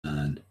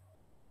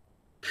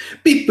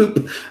Beep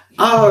boop.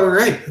 All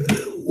right.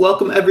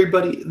 Welcome,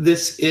 everybody.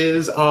 This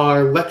is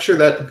our lecture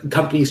that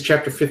accompanies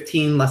Chapter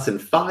 15, Lesson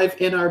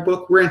 5 in our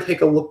book. We're going to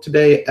take a look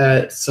today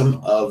at some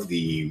of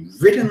the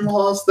written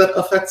laws that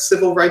affect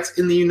civil rights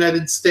in the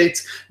United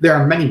States. There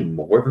are many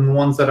more than the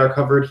ones that are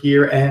covered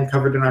here and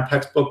covered in our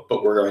textbook,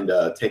 but we're going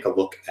to take a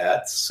look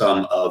at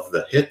some of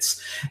the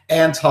hits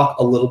and talk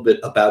a little bit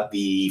about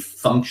the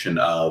function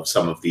of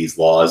some of these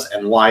laws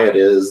and why it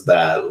is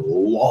that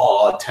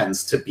law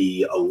tends to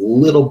be a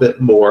little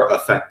bit more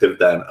effective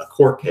than a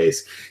court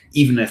case,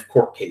 even if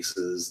court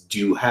cases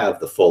do have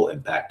the full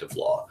impact of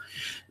law.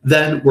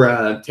 Then we're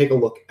going to take a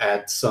look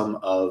at some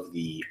of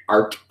the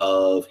art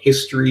of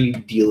history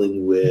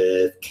dealing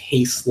with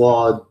case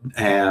law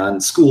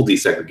and school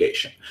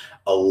desegregation.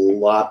 A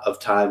lot of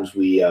times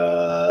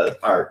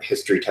our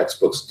history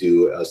textbooks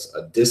do us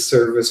a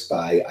disservice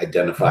by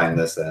identifying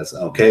this as,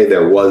 okay,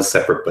 there was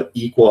separate but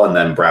equal, and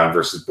then Brown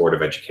versus Board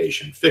of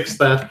Education fixed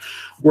that.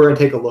 We're going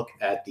to take a look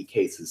at the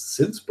cases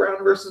since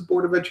Brown versus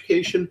Board of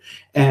Education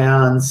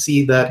and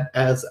see that,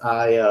 as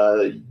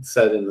I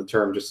said in the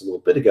term just a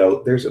little bit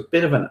ago, there's a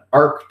bit of an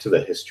arc to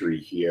the history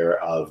here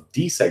of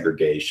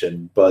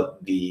desegregation,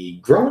 but the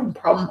growing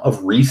problem of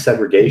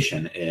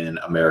resegregation in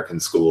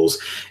American schools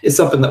is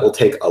something that we'll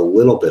take a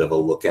little bit of a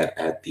look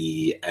at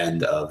the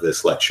end of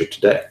this lecture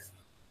today.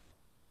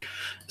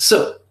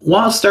 So I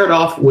want to start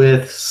off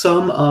with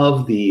some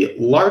of the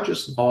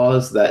largest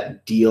laws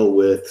that deal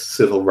with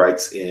civil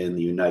rights in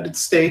the United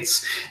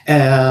States.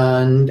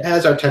 And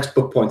as our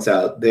textbook points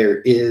out,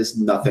 there is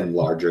nothing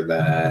larger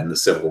than the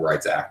Civil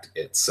Rights Act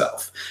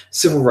itself.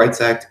 Civil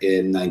Rights Act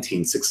in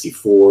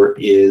 1964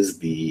 is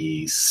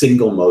the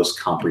single most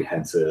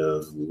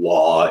comprehensive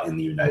law in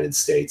the United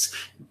States,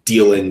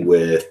 dealing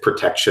with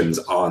protections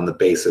on the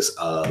basis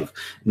of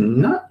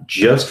not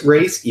just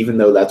race, even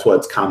though that's what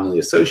it's commonly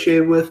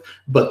associated with,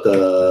 but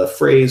the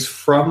phrase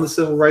from the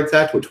Civil Rights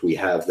Act, which we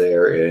have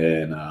there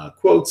in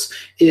quotes,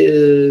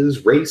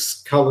 is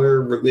race,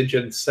 color,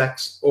 religion,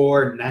 sex,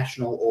 or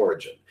national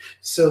origin.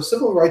 So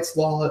civil rights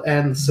law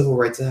and the Civil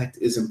Rights Act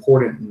is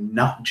important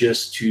not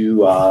just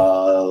to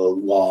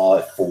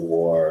law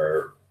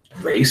for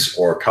race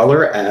or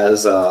color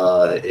as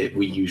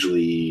we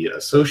usually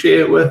associate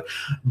it with,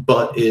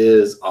 but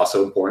is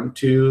also important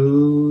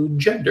to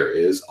gender,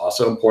 is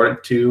also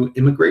important to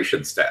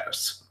immigration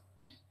status.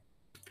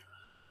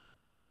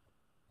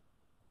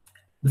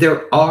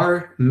 There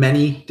are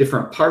many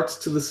different parts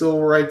to the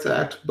Civil Rights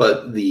Act,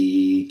 but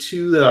the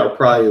two that are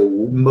probably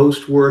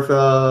most worth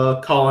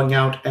calling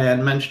out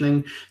and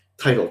mentioning,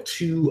 Title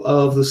II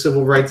of the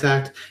Civil Rights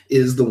Act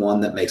is the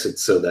one that makes it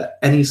so that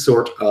any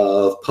sort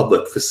of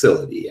public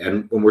facility,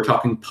 and when we're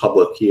talking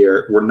public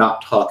here, we're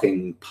not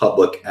talking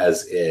public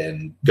as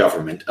in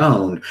government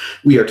owned,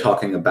 we are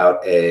talking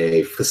about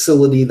a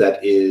facility that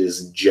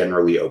is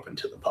generally open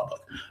to the public.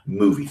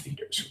 Movie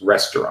theaters,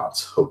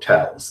 restaurants,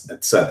 hotels,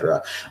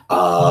 etc.,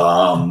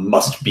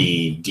 must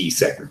be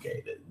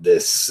desegregated.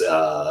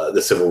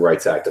 The Civil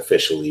Rights Act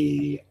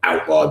officially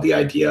outlawed the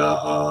idea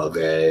of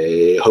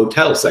a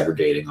hotel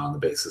segregating on the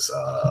basis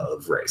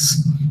of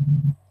race.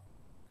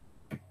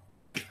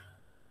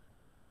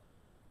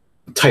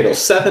 Title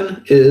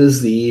VII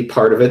is the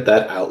part of it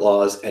that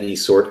outlaws any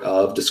sort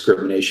of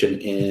discrimination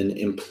in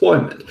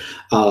employment.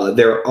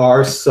 There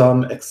are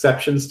some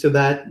exceptions to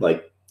that,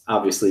 like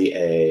obviously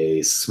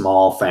a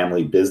small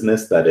family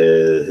business that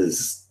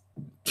is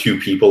two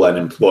people and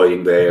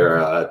employing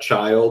their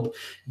child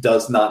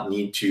does not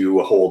need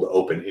to hold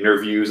open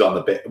interviews on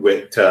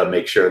to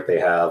make sure that they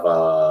have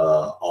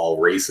all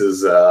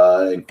races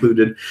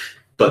included.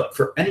 But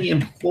for any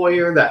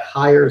employer that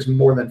hires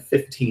more than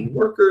 15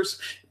 workers,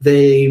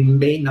 they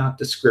may not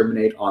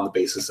discriminate on the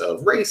basis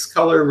of race,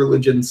 color,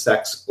 religion,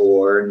 sex,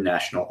 or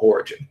national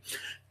origin.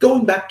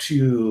 Going back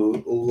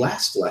to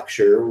last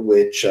lecture,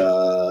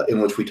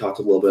 in which we talked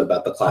a little bit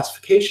about the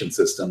classification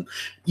system,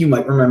 you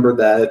might remember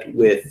that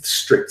with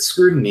strict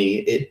scrutiny,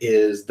 it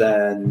is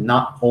then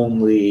not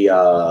only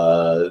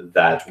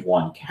that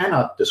one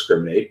cannot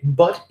discriminate,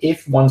 but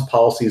if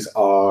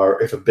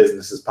a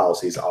business's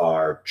policies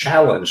are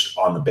challenged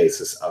on the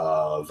basis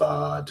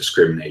of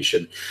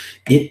discrimination,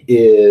 it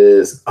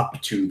is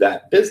up to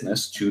that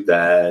business to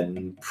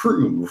then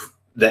prove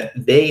that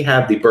they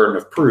have the burden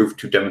of proof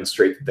to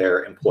demonstrate that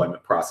their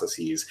employment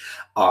processes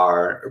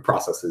are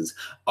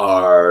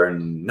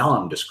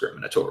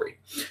non-discriminatory.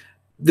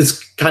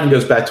 This kind of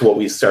goes back to what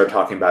we started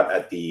talking about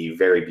at the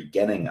very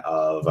beginning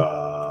of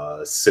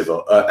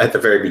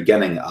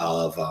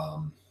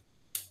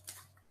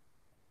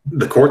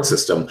the court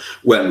system,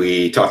 when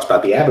we talked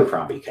about the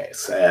Abercrombie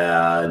case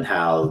and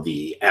how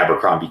the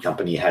Abercrombie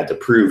company had to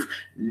prove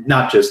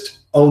not just,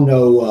 oh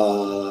no,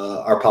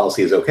 our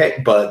policy is okay,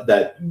 but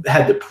that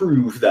had to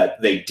prove that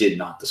they did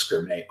not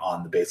discriminate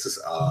on the basis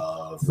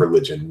of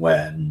religion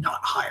when not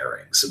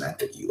hiring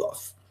Samantha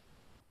Elof.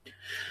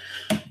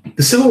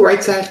 The Civil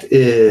Rights Act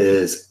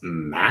is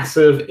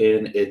massive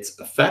in its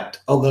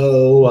effect,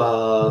 although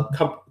a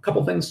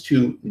couple things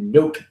to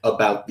note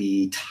about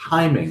the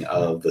timing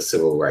of the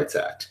Civil Rights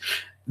Act.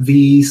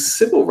 The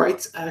Civil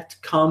Rights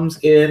Act comes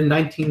in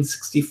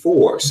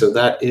 1964, so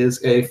that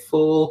is a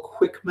full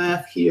quick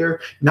math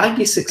here.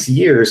 96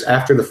 years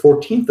after the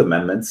 14th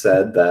Amendment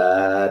said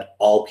that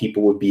all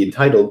people would be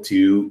entitled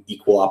to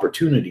equal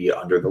opportunity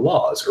under the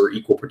laws, or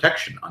equal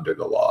protection under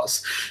the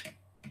laws.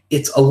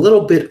 It's a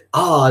little bit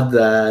odd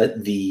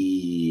that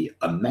the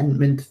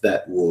amendment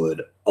that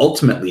would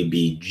ultimately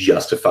be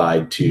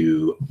justified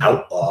to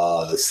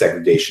outlaw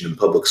segregation in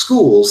public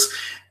schools,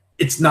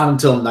 it's not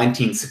until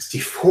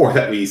 1964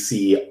 that we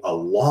see a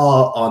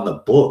law on the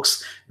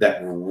books that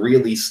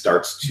really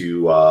starts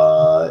to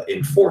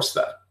enforce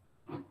that.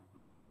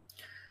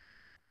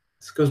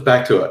 This goes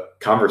back to a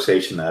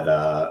conversation that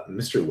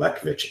Mr.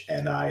 Lekovich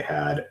and I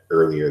had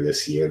earlier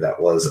this year that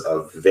was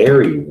a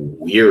very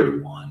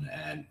weird one.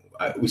 And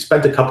we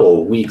spent a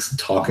couple of weeks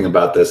talking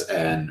about this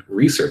and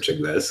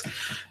researching this,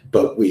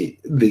 but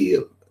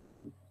the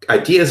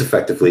idea is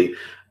effectively,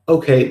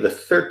 okay, the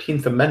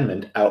 13th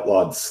Amendment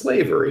outlawed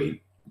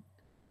slavery.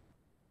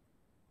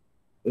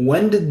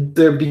 When did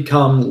there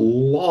become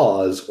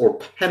laws or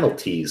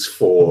penalties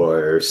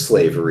for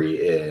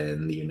slavery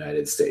in the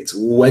United States?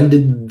 When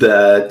did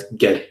that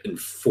get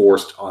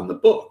enforced on the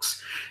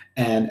books?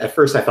 And at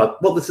first I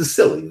thought, well, this is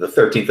silly. The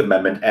 13th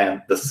Amendment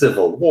and the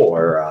Civil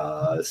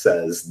War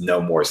says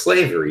no more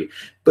slavery.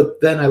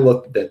 But then I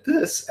looked at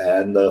this,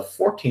 and the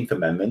 14th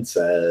Amendment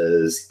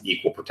says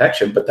equal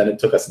protection, but then it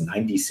took us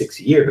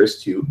 96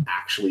 years to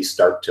actually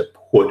start to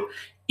put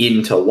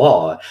into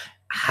law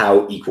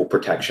how equal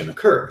protection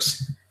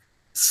occurs.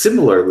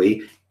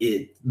 Similarly,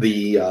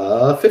 the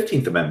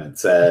 15th Amendment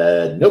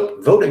said,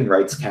 nope, voting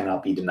rights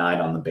cannot be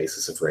denied on the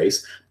basis of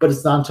race, but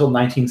it's not until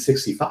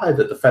 1965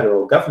 that the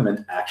federal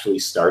government actually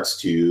starts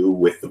to,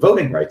 with the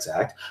Voting Rights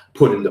Act,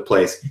 put into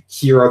place,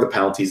 here are the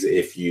penalties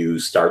if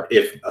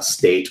a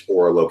state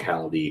or a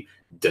locality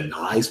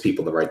denies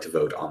people the right to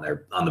vote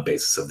on the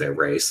basis of their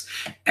race,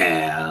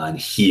 and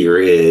here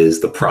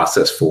is the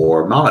process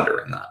for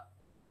monitoring that.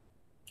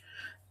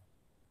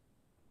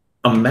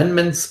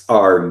 Amendments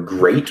are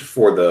great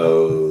for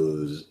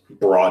those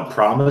broad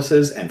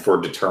promises and for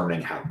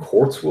determining how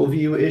courts will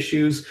view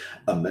issues.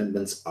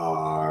 Amendments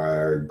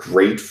are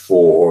great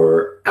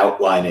for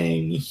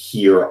outlining,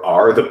 here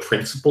are the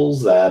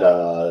principles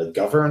that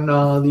govern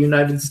the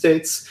United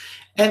States.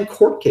 And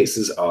court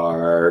cases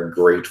are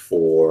great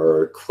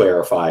for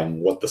clarifying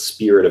what the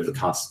spirit of the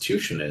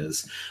Constitution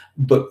is.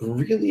 But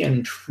really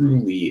and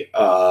truly,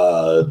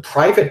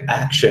 private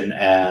action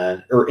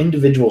or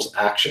individuals'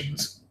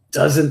 actions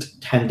doesn't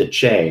tend to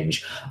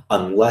change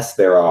unless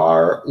there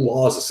are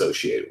laws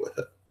associated with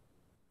it.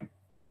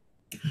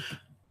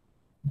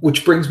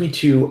 Which brings me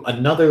to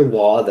another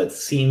law that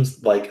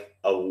seems like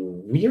a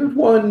weird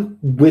one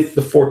with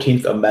the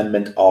 14th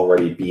Amendment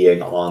already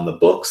being on the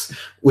books,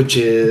 which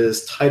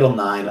is Title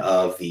IX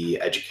of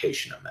the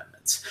Education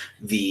Amendments.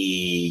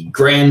 The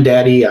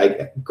grandmammy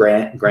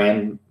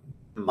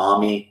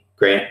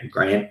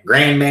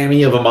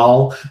of them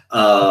all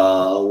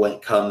when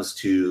it comes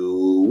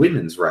to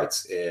women's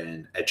rights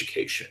in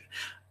education.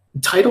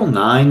 Title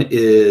IX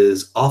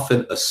is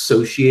often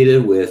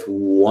associated with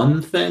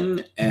one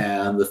thing,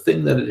 and the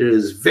thing that it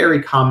is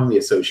very commonly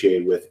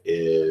associated with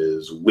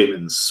is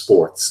women's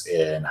sports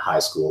in high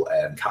school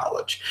and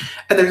college.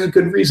 And there's a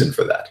good reason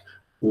for that.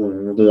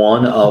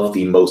 One of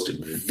the most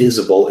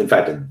visible, in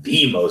fact,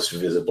 the most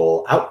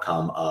visible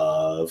outcome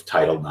of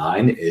Title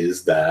IX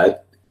is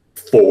that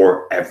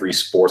for every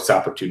sports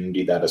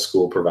opportunity that a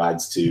school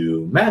provides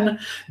to men,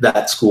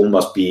 that school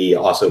must be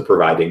also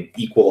providing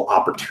equal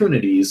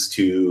opportunities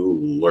to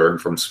learn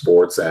from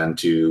sports and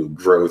to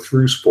grow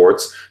through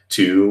sports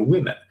to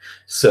women.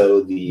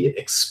 So the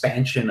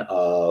expansion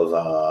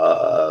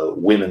of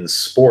women's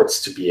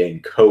sports to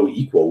being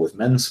co-equal with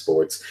men's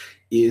sports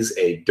is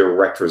a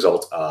direct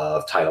result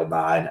of Title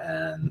IX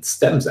and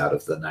stems out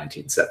of the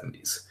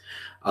 1970s.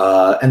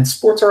 And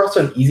sports are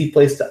also an easy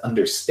place to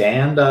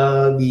understand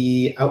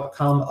the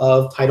outcome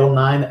of Title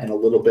IX and a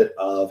little bit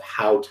of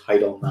how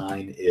Title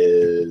IX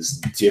is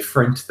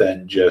different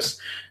than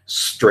just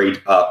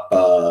straight up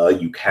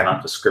you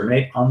cannot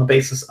discriminate on the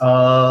basis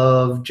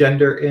of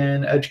gender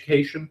in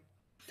education.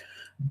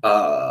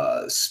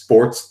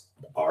 Sports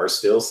are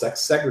still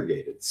sex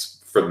segregated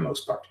for the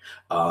most part.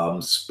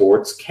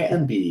 Sports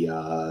can be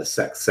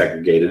sex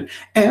segregated,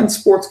 and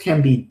sports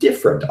can be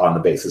different on the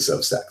basis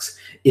of sex.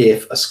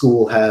 If a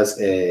school has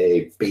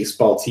a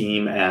baseball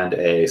team and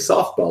a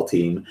softball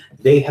team,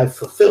 they have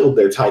fulfilled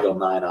their Title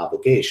IX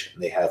obligation.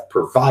 They have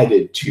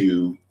provided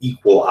two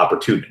equal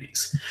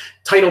opportunities.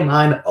 Title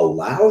IX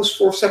allows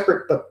for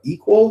separate but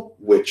equal,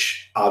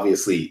 which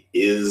obviously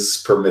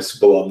is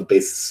permissible on the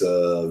basis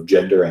of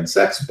gender and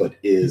sex, but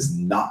is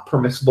not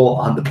permissible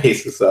on the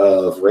basis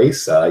of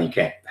race. You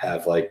can't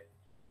have like,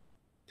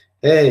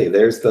 hey,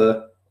 there's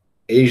the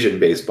Asian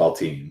baseball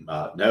team.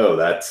 No,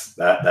 that is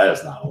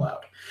not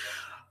allowed.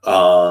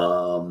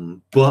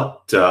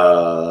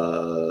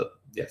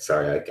 Yeah,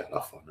 sorry, I got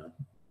off on that.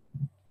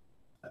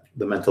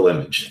 The mental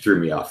image threw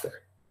me off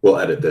there. We'll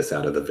edit this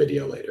out of the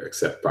video later,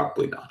 except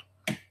probably not.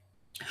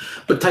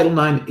 But Title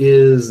IX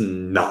is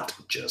not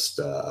just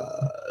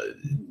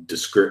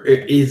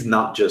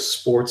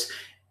sports.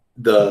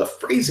 The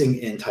phrasing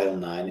in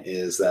Title IX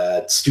is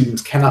that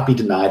students cannot be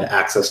denied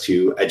access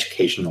to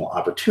educational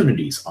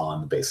opportunities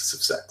on the basis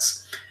of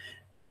sex.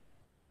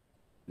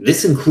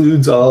 This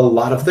includes a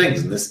lot of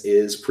things, and this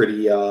is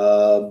pretty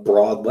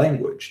broad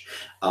language.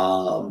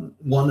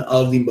 One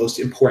of the most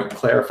important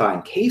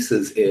clarifying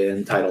cases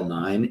in Title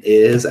IX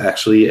is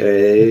actually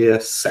a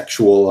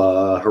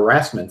sexual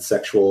harassment,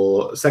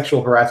 sexual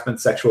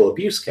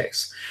abuse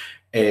case.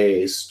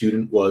 A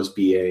student was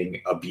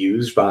being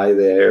abused by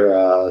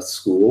their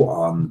school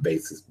on the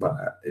basis.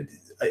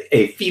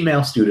 A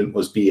female student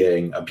was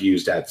being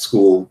abused at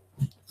school,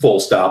 full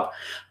stop.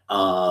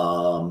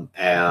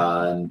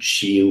 And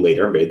she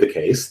later made the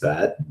case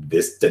that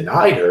this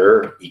denied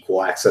her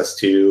equal access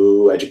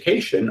to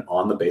education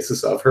on the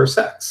basis of her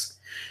sex.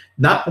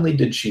 Not only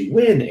did she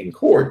win in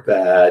court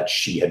that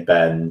she had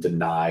been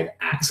denied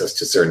access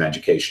to certain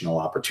educational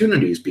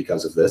opportunities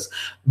because of this,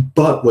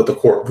 but what the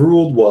court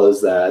ruled was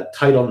that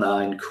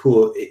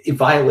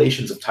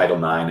violations of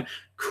Title IX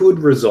could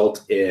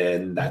result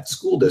in that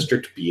school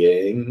district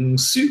being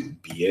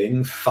sued,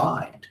 being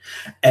fined.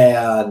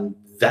 And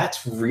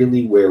that's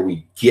really where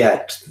we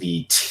get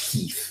the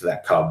teeth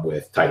that come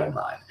with Title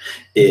IX.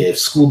 If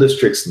school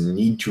districts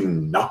need to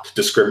not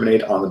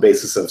discriminate on the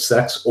basis of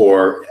sex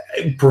or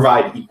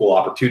provide equal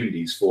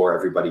opportunities for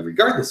everybody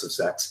regardless of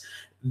sex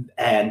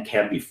and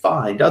can be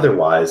fined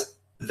otherwise,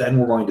 then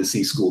we're going to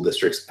see school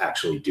districts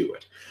actually do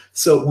it.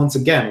 So once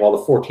again, while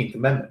the 14th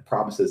Amendment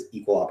promises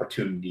equal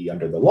opportunity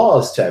under the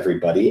laws to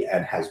everybody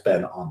and has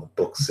been on the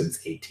books since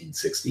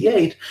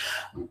 1868,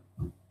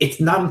 it's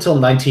not until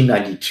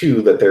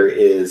 1992 that there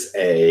is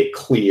a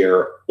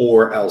clear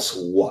or else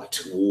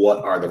what.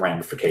 What are the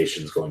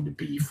ramifications going to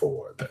be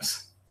for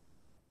this?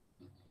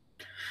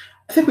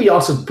 I think we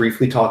also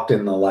briefly talked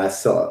in the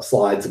last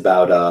slides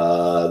about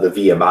the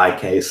VMI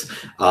case.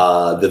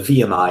 The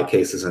VMI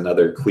case is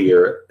another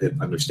clear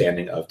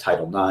understanding of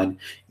Title IX.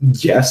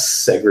 Yes,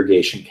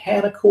 segregation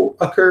can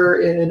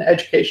occur in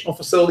educational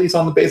facilities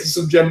on the basis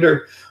of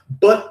gender,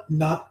 but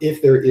not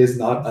if there is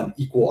not an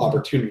equal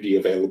opportunity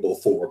available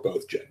for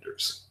both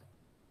genders.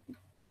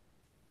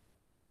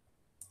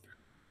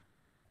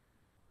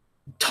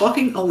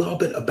 Talking a little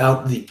bit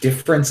about the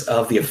difference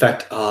of the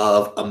effect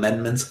of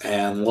amendments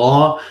and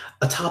law,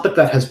 a topic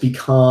that has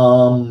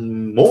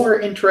become more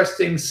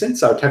interesting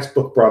since our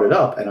textbook brought it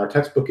up, and our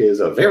textbook is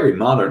a very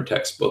modern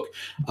textbook,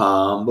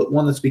 but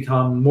one that's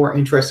become more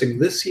interesting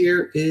this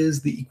year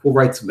is the Equal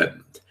Rights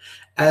Amendment.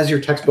 As your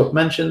textbook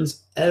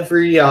mentions,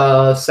 every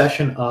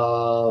session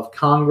of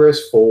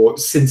Congress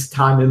since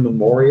time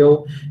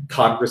immemorial,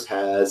 Congress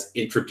has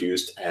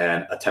introduced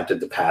and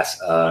attempted to pass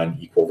an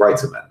Equal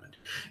Rights Amendment.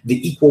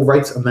 The Equal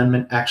Rights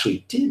Amendment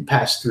actually did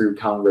pass through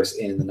Congress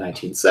in the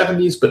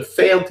 1970s, but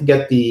failed to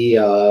get the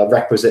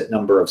requisite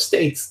number of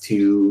states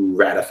to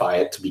ratify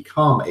it to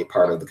become a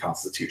part of the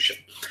Constitution.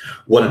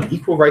 What an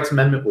Equal Rights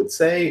Amendment would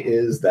say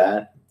is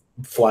that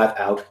flat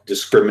out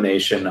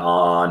discrimination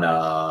on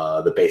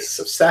the basis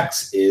of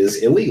sex is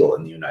illegal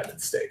in the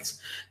United States.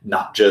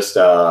 Not just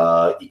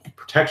equal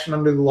protection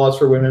under the laws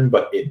for women,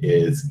 but it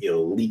is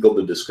illegal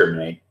to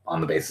discriminate on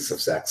the basis of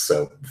sex,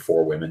 so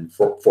for women,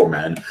 for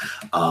men,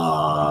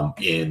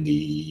 in the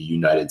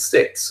United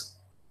States.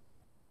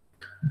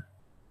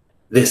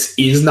 This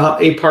is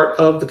not a part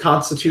of the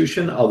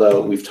Constitution, although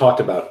we've talked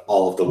about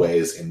all of the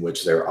ways in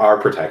which there are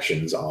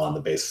protections on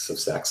the basis of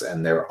sex,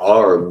 and there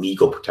are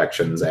legal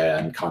protections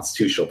and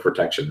constitutional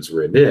protections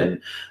written in,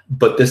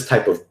 but this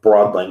type of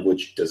broad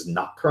language does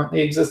not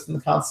currently exist in the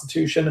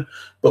Constitution.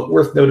 But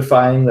worth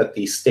notifying that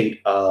the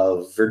state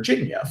of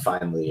Virginia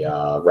finally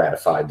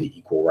ratified the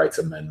Equal Rights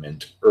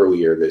Amendment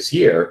earlier this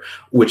year,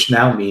 which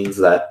now means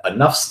that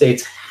enough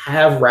states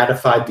have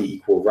ratified the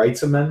Equal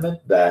Rights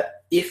Amendment that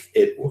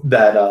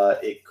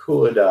it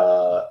could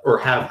or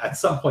have at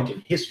some point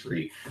in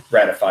history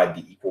ratified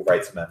the Equal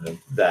Rights Amendment,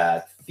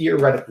 that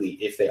theoretically,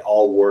 if they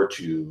all were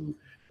to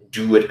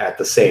do it at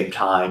the same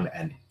time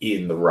and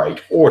in the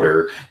right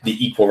order,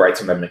 the Equal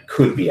Rights Amendment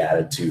could be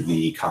added to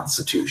the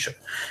Constitution.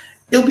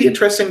 It'll be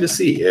interesting to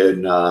see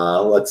in,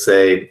 let's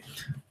say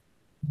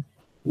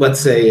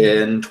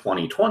in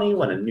 2020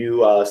 when a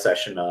new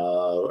session in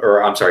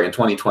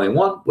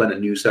 2021 when a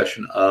new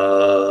session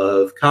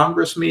of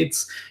Congress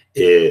meets,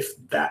 if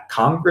that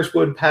Congress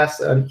would pass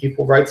an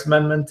Equal Rights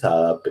Amendment,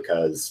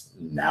 because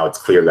now it's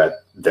clear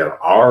that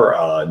there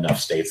are enough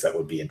states that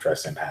would be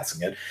interested in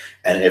passing it,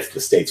 and if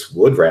the states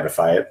would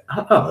ratify it, I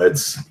don't know,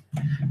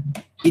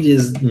 it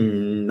is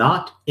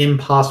not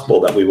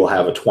impossible that we will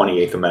have a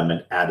 28th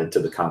Amendment added to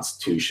the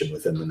Constitution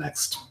within the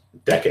next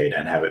decade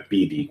and have it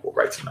be the Equal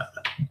Rights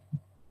Amendment.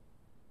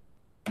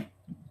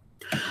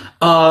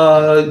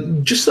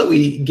 Just so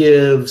we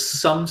give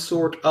some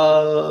sort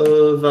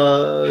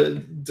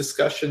of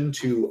discussion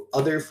to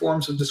other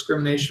forms of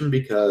discrimination,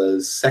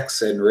 because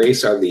sex and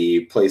race are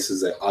the places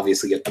that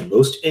obviously get the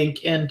most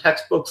ink in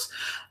textbooks,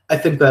 I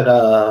think that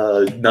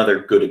another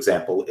good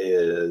example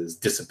is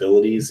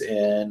disabilities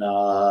in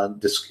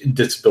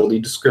disability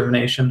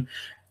discrimination.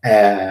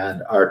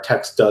 And our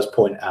text does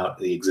point out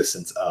the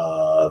existence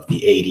of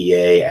the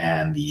ADA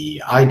and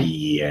the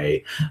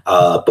IDEA,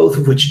 both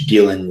of which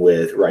dealing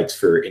with rights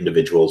for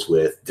individuals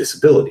with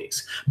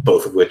disabilities,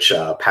 both of which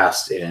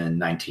passed in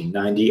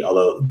 1990,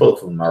 although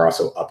both of them are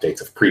also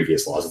updates of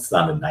previous laws. It's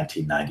not in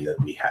 1990 that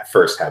we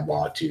first had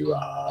law to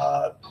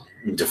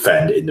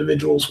defend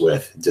individuals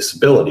with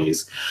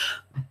disabilities.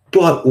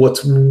 But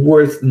what's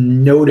worth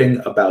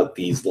noting about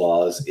these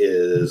laws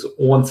is,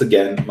 once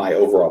again, my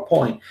overall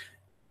point,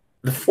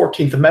 the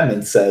 14th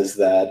Amendment says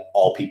that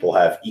all people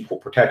have equal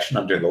protection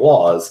under the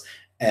laws,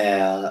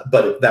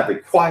 but that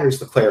requires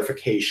the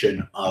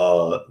clarification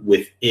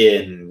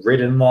within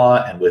written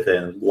law and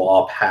within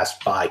law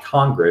passed by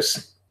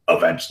Congress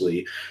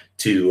eventually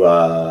to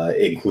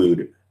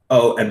include,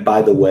 oh, and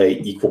by the way,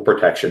 equal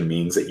protection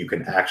means that you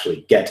can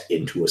actually get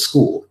into a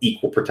school.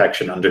 Equal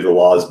protection under the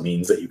laws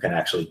means that you can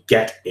actually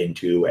get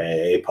into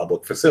a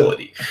public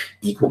facility.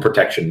 Equal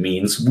protection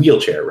means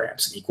wheelchair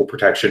ramps. Equal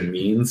protection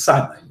means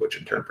sign language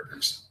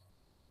interpreters.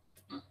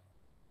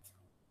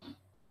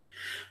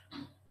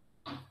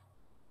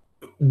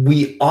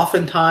 We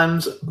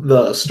oftentimes,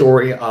 the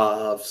story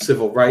of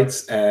civil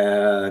rights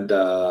and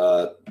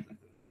the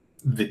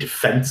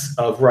defense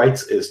of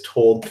rights is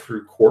told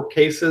through court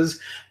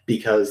cases,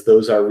 because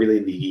those are really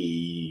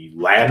the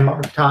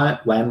landmark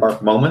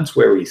moments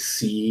where we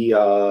see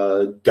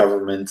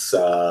governments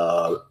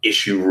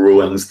issue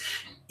rulings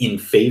in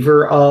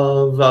favor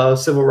of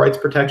civil rights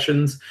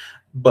protections.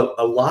 But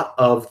a lot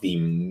of the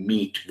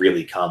meat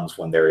really comes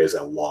when there is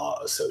a law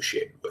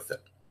associated with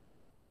it.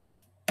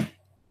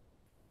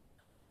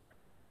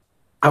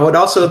 I would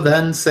also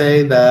then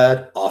say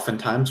that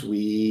oftentimes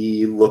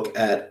we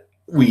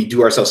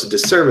do ourselves a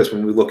disservice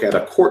when we look at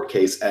a court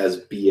case as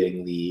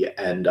being the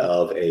end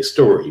of a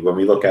story. When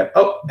we look at,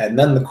 oh, and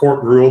then the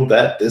court ruled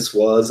that this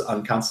was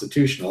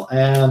unconstitutional,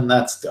 and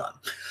that's done.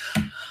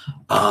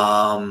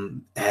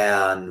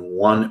 And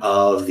one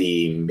of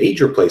the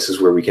major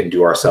places where we can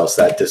do ourselves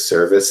that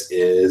disservice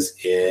is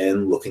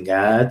in looking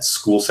at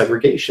school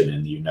segregation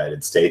in the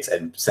United States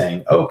and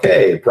saying,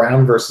 okay,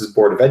 Brown versus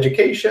Board of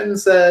Education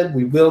said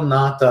we will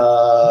not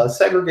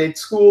segregate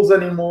schools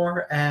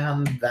anymore,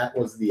 and that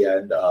was the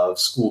end of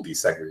school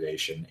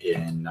desegregation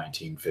in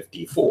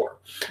 1954.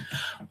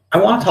 I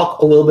want to talk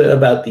a little bit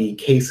about the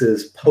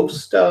cases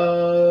post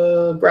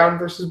Brown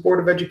versus Board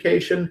of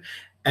Education,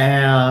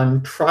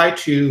 and try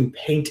to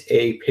paint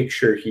a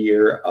picture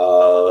here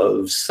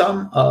of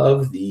some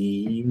of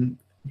the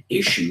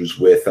issues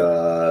with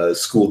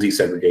school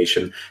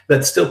desegregation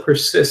that still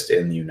persist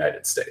in the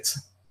United States.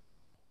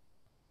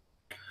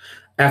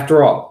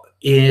 After all,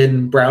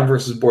 in Brown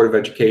versus Board of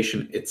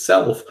Education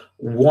itself,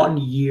 1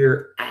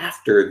 year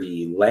after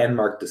the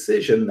landmark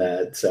decision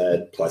that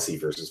said Plessy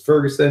versus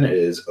Ferguson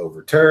is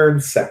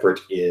overturned,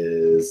 separate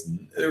is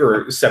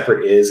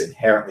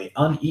inherently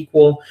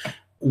unequal,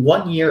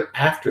 1 year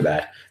after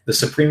that, the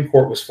Supreme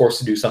Court was forced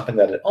to do something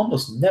that it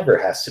almost never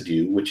has to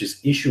do, which is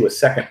issue a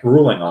second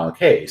ruling on a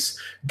case,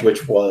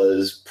 which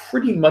was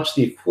pretty much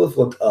the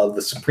equivalent of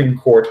the Supreme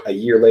Court a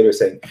year later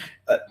saying,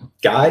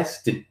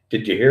 guys, did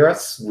you hear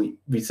us?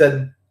 We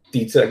said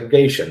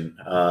desegregation,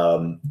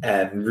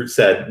 and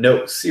said,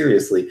 no,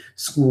 seriously,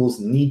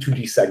 schools need to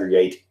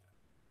desegregate.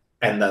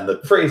 And then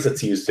the phrase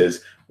that's used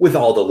is, with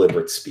all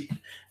deliberate speed.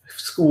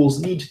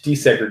 Schools need to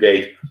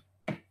desegregate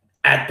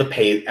at the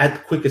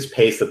quickest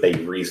pace that they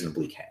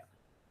reasonably can.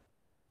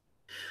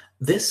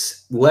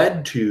 This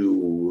led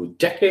to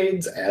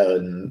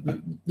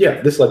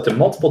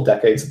multiple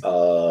decades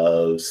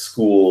of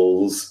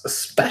schools,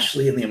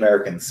 especially in the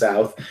American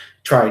South,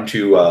 trying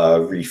to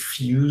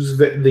refuse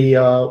the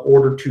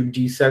order to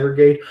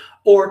desegregate,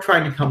 or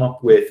trying to come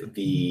up with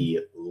the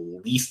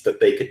least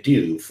that they could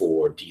do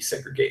for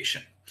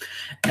desegregation.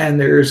 And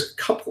there's a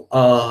couple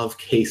of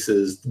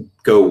cases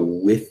go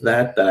with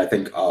that I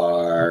think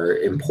are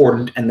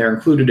important, and they're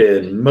included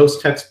in most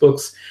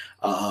textbooks.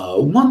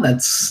 One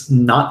that's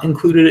not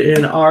included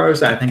in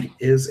ours, I think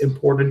is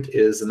important,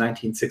 is the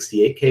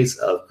 1968 case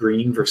of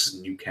Green versus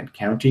New Kent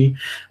County,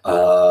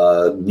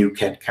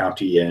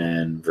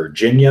 in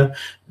Virginia.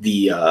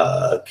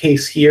 The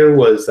case here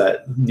was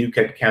that New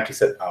Kent County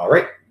said, all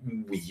right,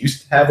 we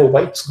used to have a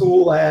white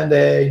school and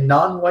a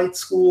non-white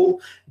school.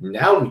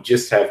 Now we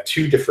just have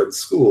two different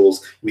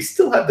schools. We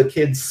still have the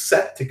kids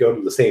set to go to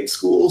the same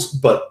schools,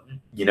 but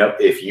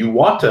if you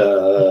want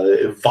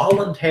to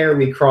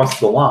voluntarily cross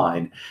the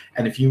line,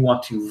 and if you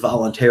want to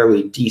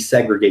voluntarily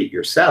desegregate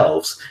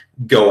yourselves,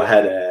 go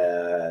ahead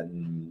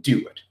and do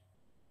it.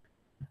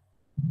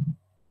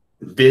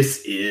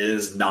 This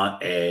is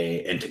not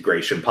an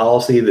integration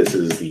policy. This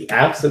is the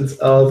absence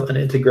of an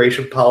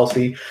integration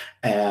policy.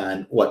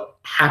 And what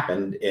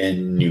happened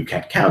in New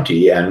Kent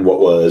County and what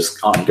was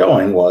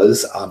ongoing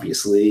was,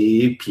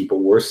 obviously,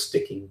 people were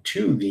sticking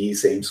to the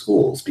same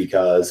schools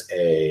because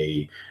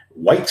a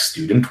white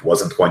student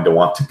wasn't going to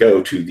want to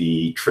go to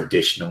the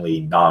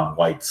traditionally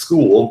non-white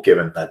school,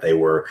 given that they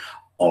were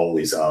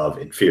always of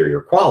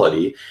inferior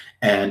quality,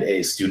 and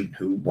a student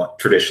who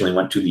traditionally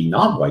went to the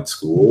non-white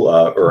school,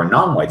 or a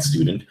non-white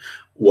student,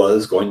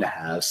 was going to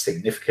have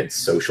significant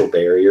social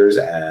barriers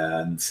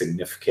and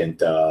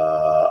significant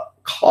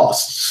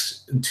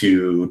costs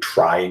to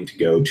trying to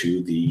go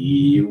to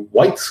the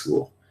white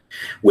school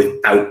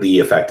without the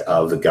effect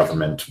of the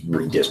government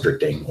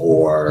redistricting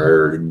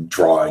or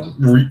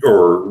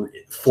or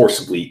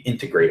forcibly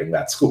integrating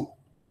that school.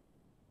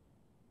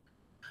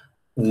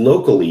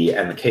 Locally,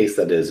 and the case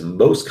that is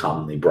most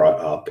commonly brought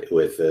up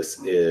with this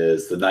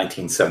is the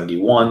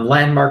 1971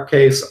 landmark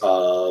case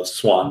of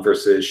Swan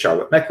versus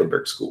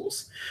Charlotte-Mecklenburg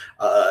schools.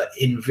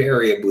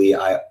 Invariably,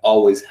 I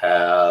always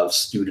have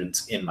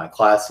students in my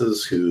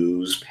classes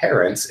whose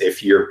parents,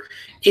 if your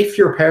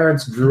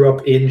parents grew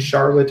up in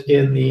Charlotte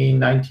in the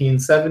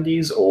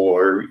 1970s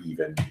or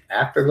even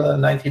after the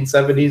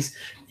 1970s,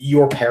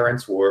 your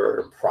parents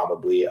were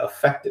probably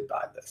affected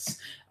by this.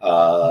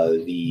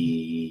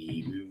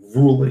 The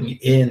ruling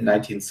in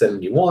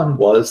 1971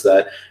 was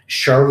that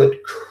Charlotte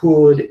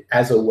could,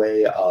 as a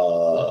way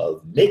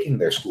of making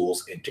their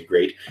schools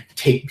integrate,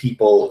 take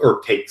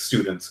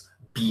students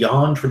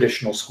beyond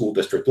traditional school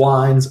district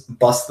lines,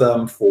 bus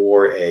them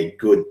for a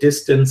good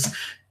distance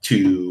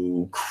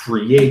to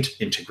create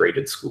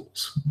integrated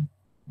schools.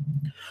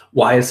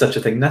 Why is such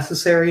a thing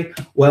necessary?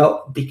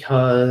 Well,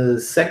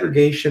 because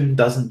segregation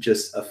doesn't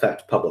just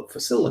affect public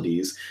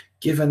facilities.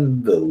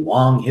 Given the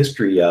long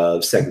history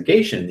of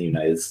segregation in the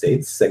United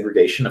States,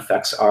 segregation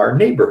affects our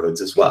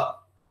neighborhoods as well.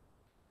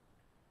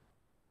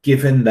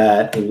 Given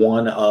that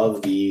one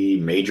of the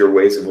major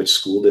ways in which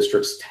school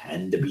districts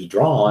tend to be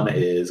drawn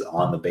is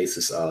on the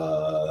basis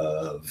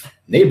of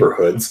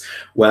neighborhoods,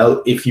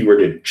 well, if you were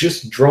to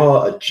just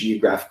draw a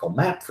geographical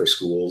map for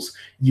schools,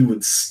 you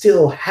would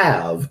still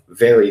have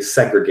very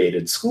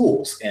segregated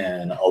schools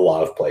in a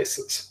lot of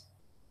places.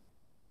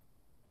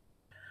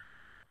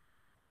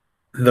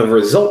 The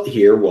result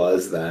here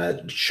was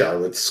that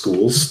Charlotte's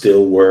schools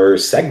still were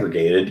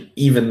segregated,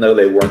 even though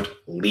they weren't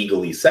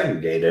legally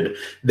segregated.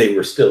 They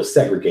were still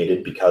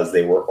segregated because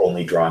they were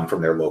only drawing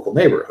from their local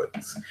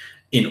neighborhoods.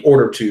 In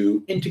order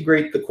to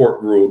integrate, the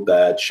court ruled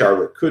that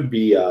Charlotte could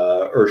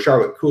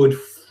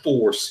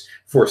force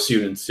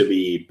students to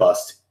be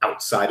bused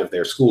outside of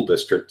their school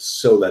district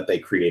so that they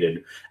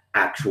created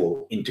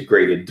actual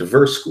integrated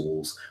diverse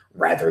schools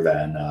rather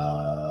than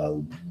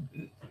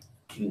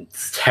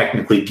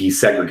technically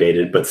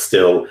desegregated, but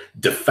still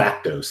de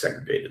facto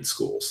segregated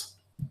schools.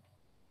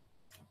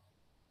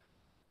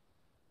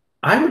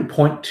 I would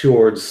point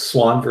towards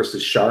Swan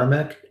versus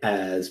Charmeck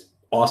as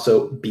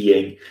also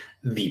being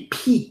the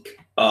peak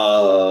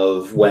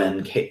of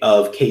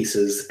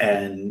cases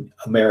and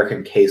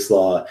American case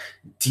law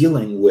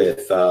dealing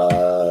with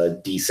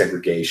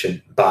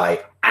desegregation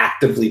by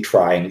actively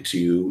trying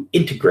to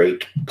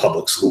integrate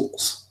public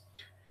schools.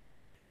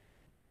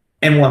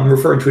 And when I'm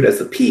referring to it as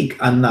the peak,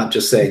 I'm not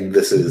just saying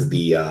this is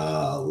the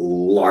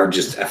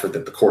largest effort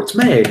that the courts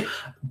made,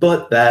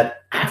 but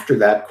that after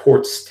that,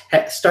 courts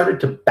started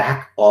to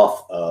back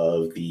off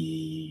of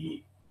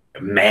the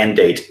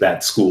mandate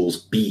that schools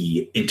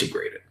be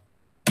integrated.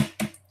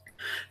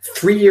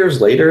 3 years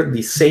later,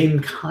 the same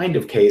kind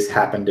of case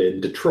happened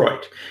in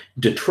Detroit.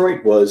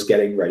 Detroit was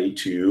getting ready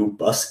to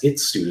bus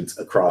its students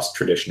across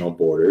traditional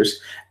borders,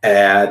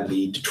 and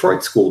the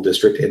Detroit school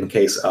district, in the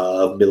case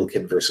of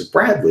Milliken versus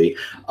Bradley,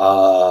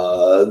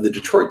 the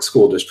Detroit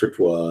school district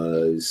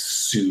was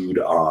sued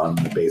on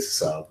the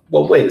basis of,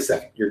 well, wait a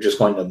second, you're just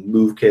going to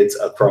move kids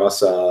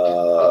across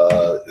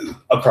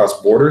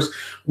borders?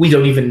 We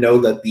don't even know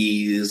that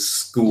these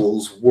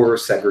schools were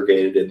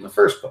segregated in the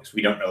first place.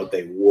 We don't know if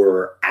they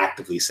were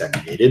actively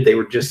segregated. They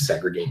were just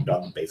segregated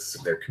on the basis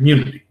of their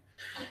community.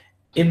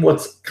 In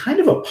what's kind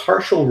of a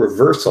partial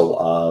reversal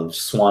of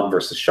Swan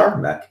versus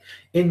Charmeck,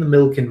 in the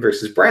Milliken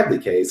versus Bradley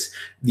case,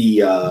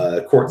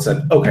 the court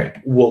said,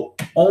 okay, we'll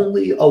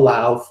only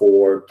allow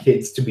for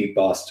kids to be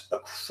bused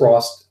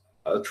across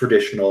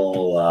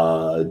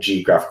traditional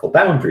geographical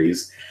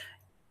boundaries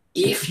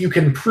if you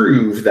can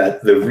prove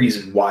that the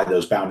reason why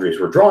those boundaries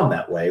were drawn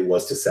that way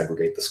was to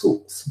segregate the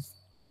schools.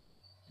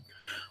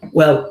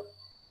 Well,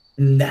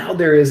 now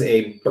there is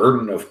a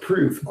burden of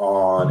proof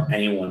on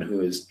anyone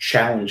who is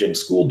challenging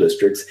school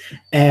districts,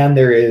 and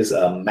there is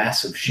a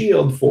massive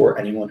shield for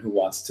anyone who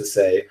wants to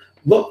say,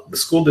 look, the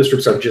school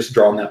districts are just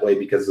drawn that way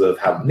because of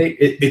how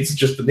it's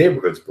just the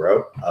neighborhoods,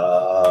 bro.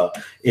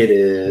 It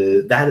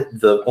is that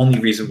the only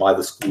reason why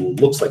the school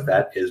looks like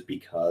that is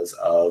because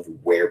of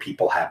where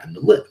people happen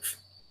to live.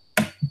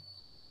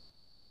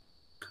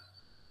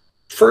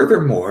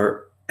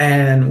 Furthermore,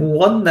 and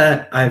one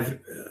that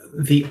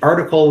the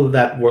article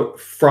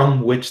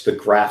from which the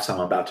graphs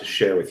I'm about to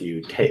share with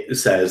you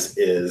says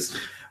is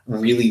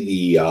really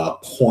the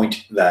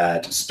point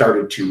that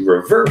started to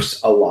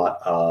reverse a lot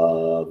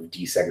of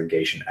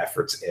desegregation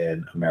efforts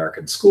in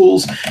American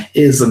schools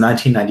is the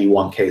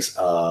 1991 case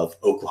of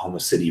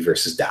Oklahoma City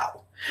versus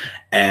Dow.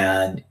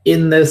 And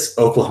in this,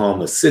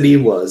 Oklahoma City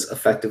was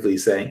effectively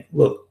saying,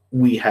 look,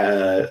 we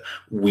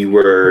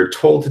were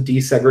told to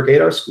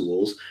desegregate our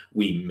schools.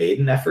 We made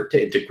an effort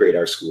to integrate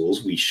our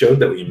schools. We showed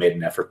that we made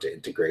an effort to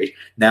integrate.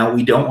 Now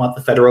we don't want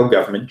the federal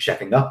government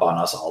checking up on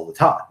us all the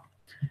time.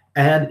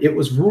 And it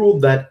was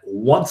ruled that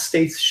once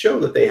states show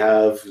that they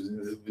have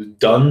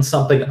done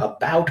something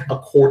about a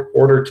court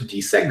order to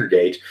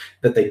desegregate,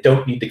 that they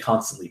don't need to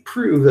constantly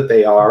prove that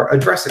they are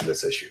addressing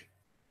this issue.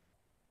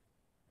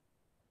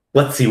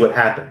 Let's see what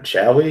happened,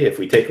 shall we? If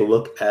we take a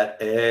look at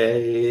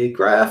a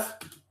graph.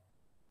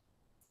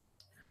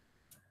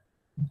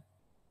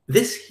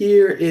 This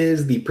here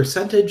is the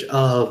percentage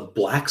of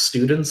Black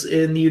students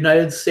in the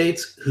United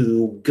States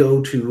who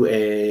go to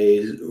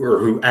or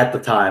who at the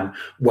time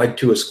went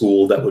to a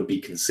school that would be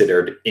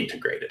considered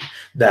integrated.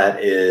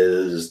 That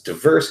is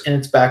diverse in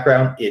its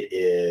background. It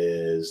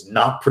is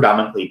not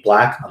predominantly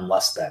Black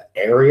unless that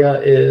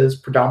area is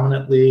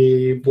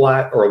predominantly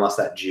Black, or unless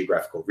that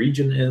geographical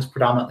region is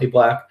predominantly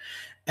Black.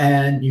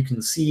 And you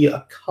can see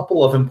a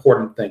couple of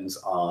important things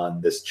on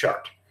this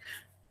chart.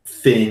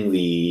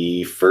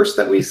 The first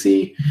that we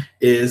see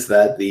is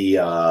that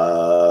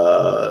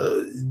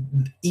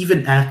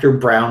even after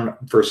Brown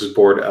versus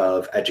Board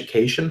of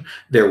Education,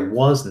 there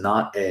was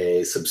not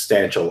a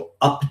substantial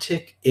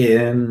uptick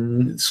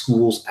in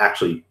schools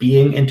actually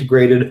being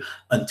integrated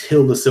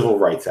until the Civil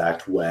Rights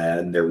Act,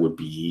 when there would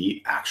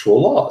be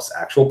actual laws,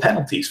 actual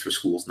penalties for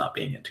schools not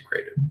being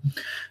integrated.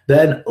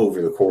 Then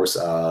over the course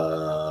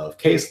of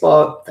case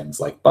law, things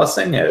like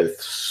busing,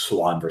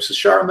 Swan versus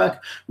Sharmack,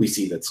 we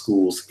see that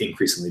schools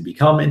increasingly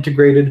become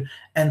integrated.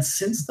 And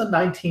since the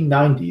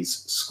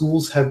 1990s,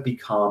 schools have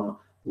become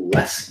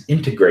less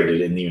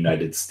integrated in the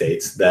United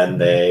States than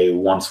they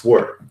once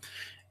were.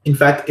 In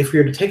fact, if we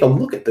were to take a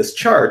look at this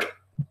chart,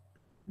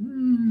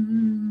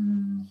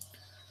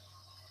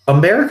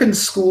 American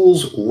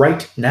schools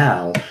right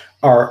now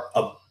are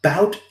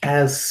about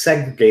as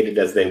segregated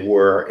as they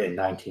were in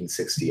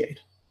 1968.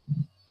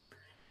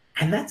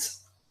 And that's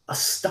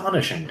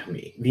astonishing to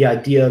me, the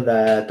idea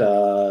that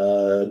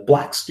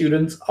Black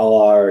students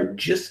are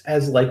just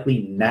as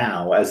likely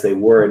now as they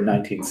were in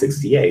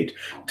 1968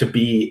 to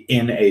be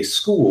in a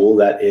school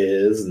that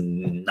is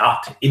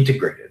not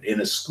integrated,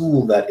 in a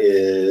school that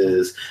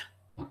is,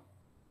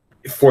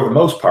 for the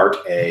most part,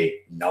 a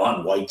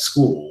non-white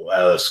school,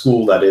 a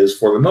school that is,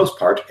 for the most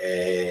part,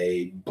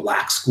 a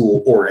Black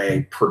school or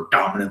a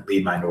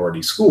predominantly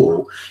minority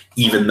school,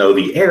 even though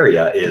the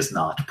area is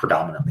not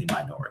predominantly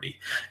minority.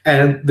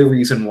 And the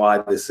reason why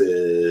this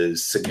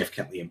is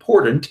significantly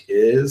important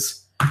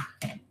is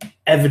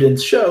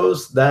evidence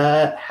shows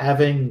that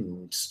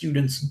having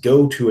students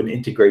go to an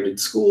integrated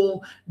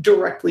school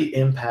directly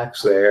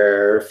impacts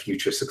their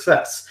future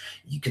success.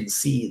 You can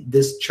see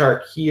this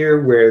chart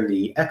here where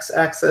the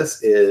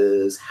x-axis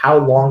is how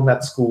long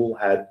that school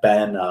had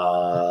been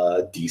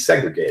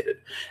desegregated.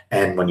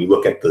 And when you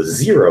look at the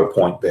 0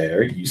 point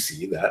there, you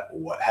see that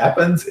what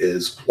happens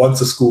is once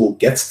a school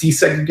gets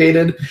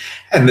desegregated,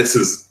 and this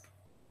is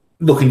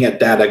looking at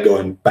data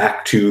going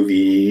back to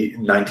the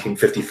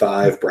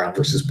 1955 Brown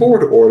versus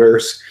Board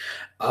orders,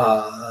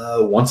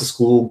 once a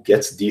school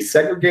gets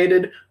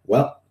desegregated,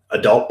 well,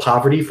 adult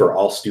poverty for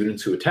all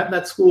students who attend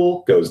that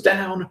school goes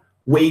down,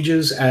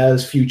 wages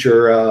as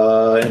future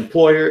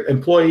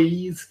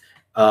employees,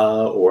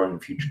 or in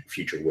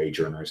future wage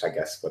earners, I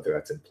guess, whether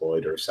that's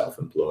employed or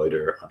self-employed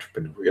or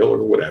entrepreneurial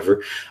or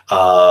whatever,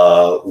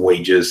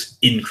 wages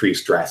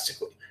increase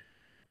drastically.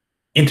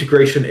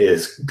 Integration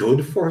is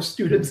good for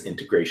students.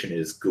 Integration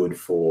is good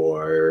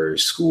for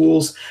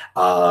schools.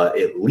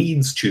 It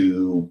leads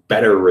to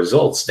better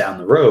results down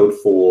the road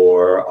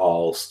for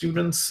all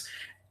students.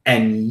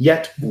 And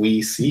yet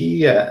we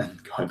see,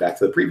 going back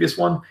to the previous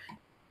one,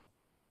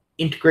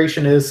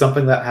 integration is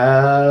something that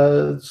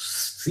has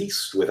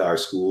ceased with our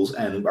schools,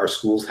 and our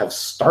schools have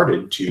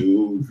started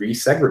to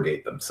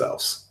resegregate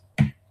themselves.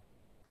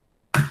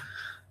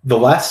 The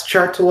last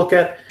chart to look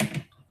at,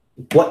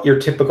 what your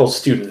typical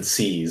student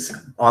sees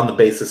on the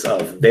basis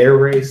of their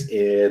race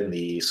in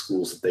the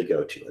schools that they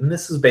go to. And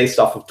this is based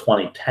off of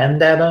 2010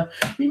 data.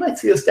 We might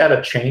see this data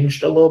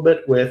changed a little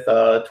bit with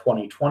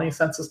 2020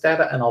 census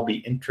data, and I'll be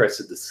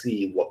interested to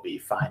see what we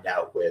find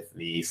out with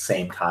the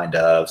same kind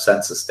of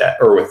census data,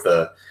 or with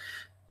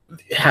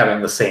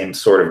having the same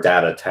sort of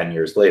data 10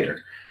 years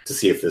later, to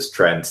see if this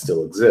trend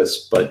still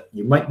exists. But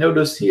you might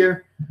notice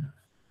here,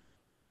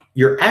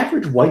 your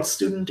average white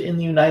student in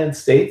the United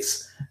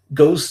States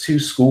goes to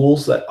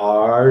schools that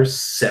are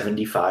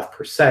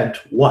 75%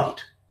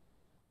 white.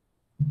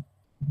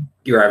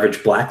 Your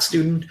average Black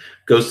student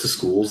goes to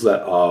schools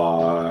that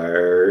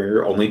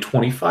are only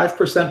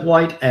 25%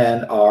 white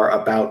and are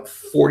about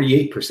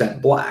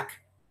 48% Black.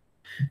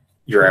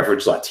 Your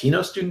average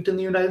Latino student in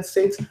the United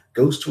States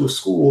goes to a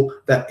school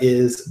that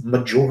is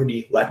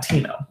majority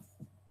Latino.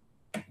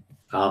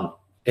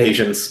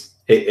 Asians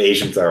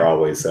are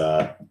always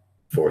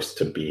forced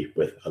to be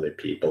with other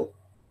people.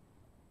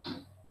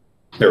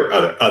 there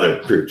are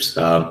other groups.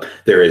 There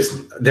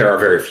are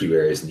very few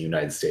areas in the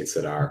United States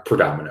that are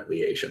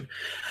predominantly Asian.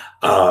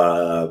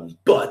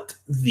 But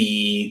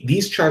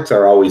these charts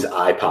are always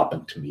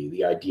eye-popping to me.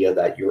 The idea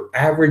that your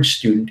average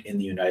student in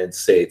the United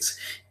States,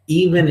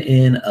 even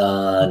in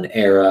an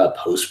era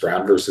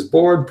post-Brown versus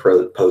Board,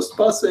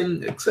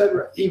 post-busing,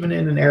 etc., even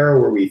in an era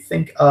where we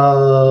think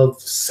of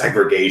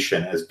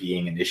segregation as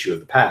being an issue of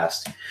the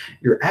past,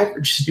 your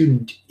average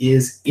student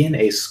is in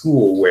a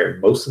school where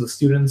most of the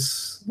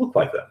students look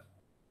like them.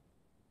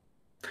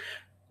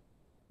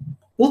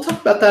 We'll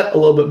talk about that a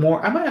little bit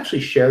more. I might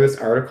actually share this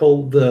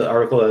article, the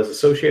article that is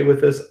associated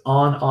with this,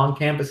 on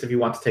campus if you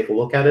want to take a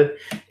look at it.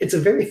 It's a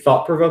very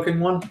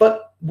thought-provoking one,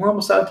 but we're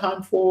almost out of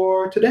time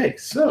for today.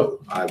 So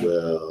I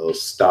will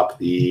stop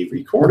the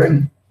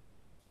recording.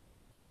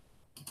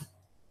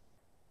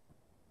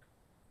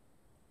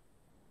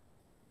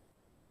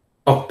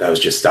 Oh, that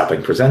was just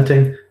stopping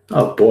presenting.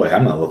 Oh boy,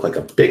 I'm going to look like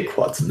a big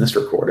klutz in this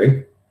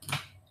recording.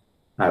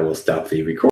 I will stop the recording.